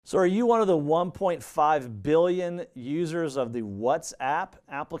So are you one of the 1.5 billion users of the WhatsApp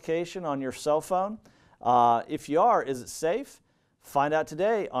application on your cell phone? If you are, is it safe? Find out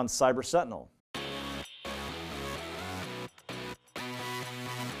today on Cyber Sentinel.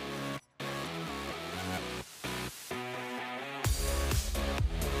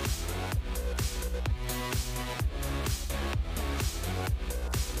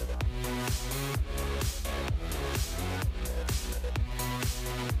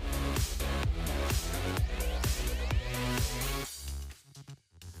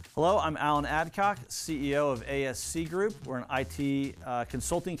 Hello, I'm Alan Adcock, CEO of ASC Group. We're an IT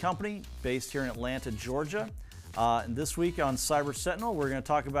consulting company based here in Atlanta, Georgia. And this week on Cyber Sentinel, we're going to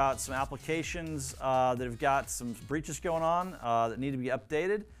talk about some applications that have got some breaches going on that need to be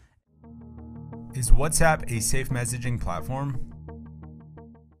updated. Is WhatsApp a safe messaging platform?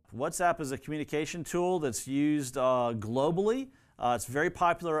 WhatsApp is a communication tool that's used globally. It's very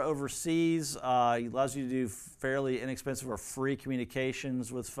popular overseas. It allows you to do fairly inexpensive or free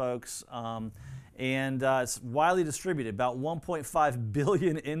communications with folks. And it's widely distributed, about 1.5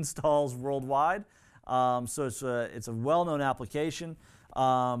 billion installs worldwide. So it's a well-known application.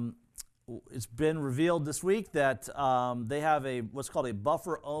 It's been revealed this week that they have what's called a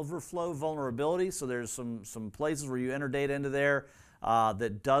buffer overflow vulnerability. So there's some places where you enter data into there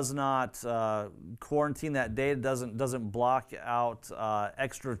that does not quarantine that data, doesn't block out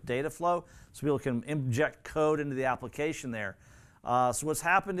extra data flow, so people can inject code into the application there. So what's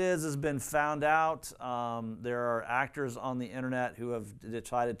happened has been found out. There are actors on the internet who have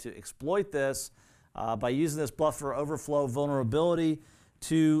decided to exploit this by using this buffer overflow vulnerability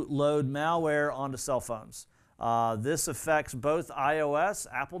to load malware onto cell phones. This affects both iOS,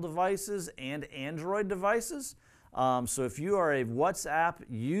 Apple devices, and Android devices. So if you are a WhatsApp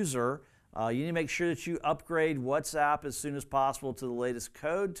user, you need to make sure that you upgrade WhatsApp as soon as possible to the latest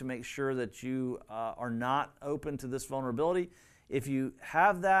code to make sure that you are not open to this vulnerability. If you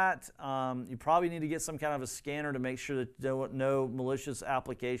have that, you probably need to get some kind of a scanner to make sure that no malicious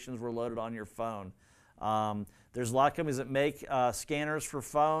applications were loaded on your phone. There's a lot of companies that make scanners for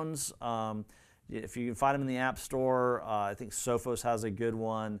phones. If you can find them in the App Store, I think Sophos has a good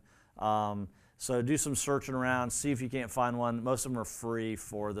one. So do some searching around, see if you can't find one. Most of them are free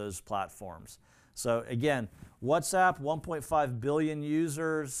for those platforms. So again, WhatsApp, 1.5 billion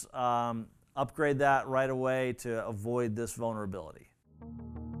users. Upgrade that right away to avoid this vulnerability.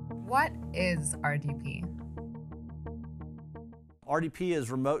 What is RDP? RDP is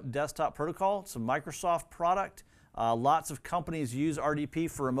Remote Desktop Protocol. It's a Microsoft product. Lots of companies use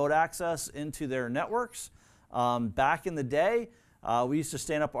RDP for remote access into their networks. Back in the day, we used to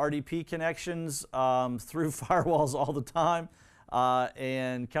stand up RDP connections through firewalls all the time,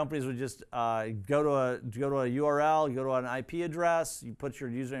 and companies would just go to a URL, go to an IP address, you put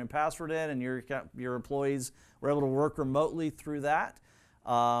your username and password in, and your employees were able to work remotely through that.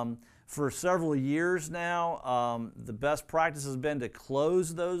 For several years now, the best practice has been to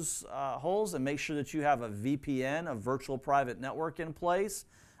close those holes and make sure that you have a VPN, a virtual private network, in place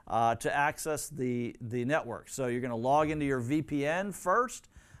to access the network. So you're going to log into your VPN first.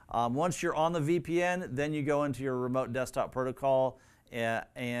 Once you're on the VPN, then you go into your remote desktop protocol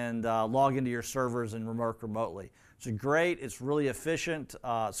and log into your servers and work remotely. It's great. It's really efficient.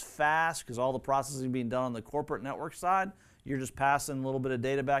 It's fast because all the processing being done on the corporate network side. You're just passing a little bit of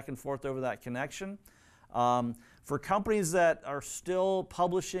data back and forth over that connection. For companies that are still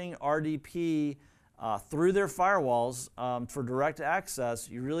publishing RDP through their firewalls for direct access,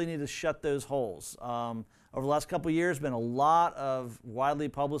 you really need to shut those holes. Over the last couple of years, been a lot of widely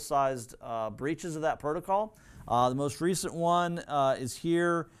publicized breaches of that protocol. The most recent one is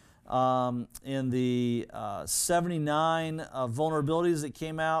here in the 79 vulnerabilities that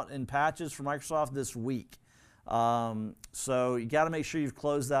came out in patches from Microsoft this week. So you got to make sure you've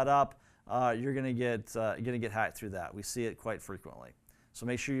closed that up. You're going to get hacked through that. We see it quite frequently. So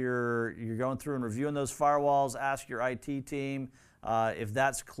make sure you're going through and reviewing those firewalls. Ask your IT team if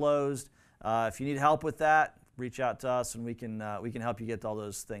that's closed. If you need help with that, reach out to us and we can help you get all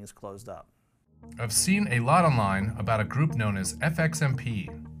those things closed up. I've seen a lot online about a group known as FXMP.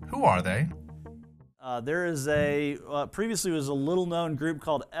 Who are they? There is previously was a little known group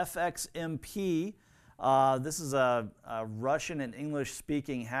called FXMP. This is a Russian and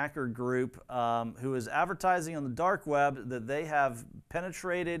English-speaking hacker group who is advertising on the dark web that they have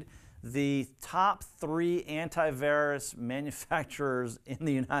penetrated the top 3 antivirus manufacturers in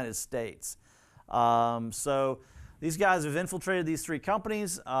the United States. So these guys have infiltrated these 3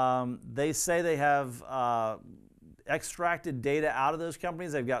 companies. They say they have extracted data out of those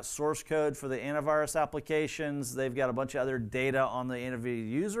companies. They've got source code for the antivirus applications. They've got a bunch of other data on the individual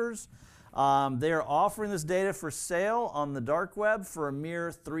users. They are offering this data for sale on the dark web for a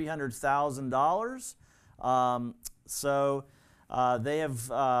mere $300,000. They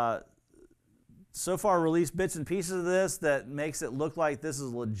have so far released bits and pieces of this that makes it look like this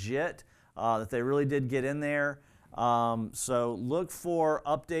is legit, that they really did get in there. So look for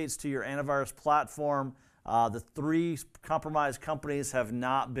updates to your antivirus platform. The 3 compromised companies have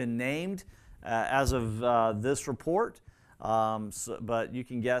not been named as of this report, but you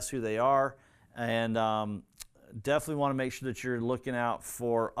can guess who they are. And definitely want to make sure that you're looking out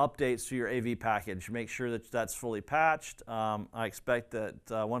for updates to your AV package. Make sure that that's fully patched. I expect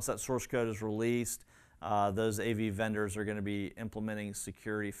that once that source code is released, those AV vendors are going to be implementing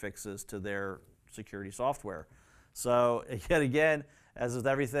security fixes to their security software. So yet again, as with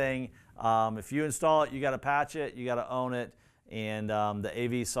everything, if you install it, you got to patch it, you got to own it, and the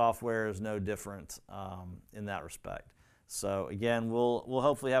AV software is no different in that respect. So again, we'll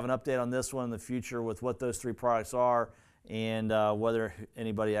hopefully have an update on this one in the future with what those 3 products are and whether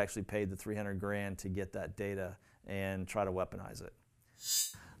anybody actually paid the $300,000 to get that data and try to weaponize it.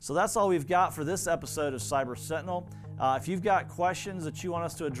 So that's all we've got for this episode of Cyber Sentinel. If you've got questions that you want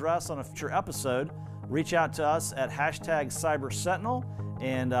us to address on a future episode, reach out to us at #CyberSentinel,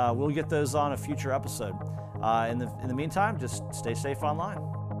 and we'll get those on a future episode. In the meantime, just stay safe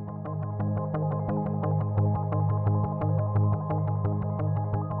online.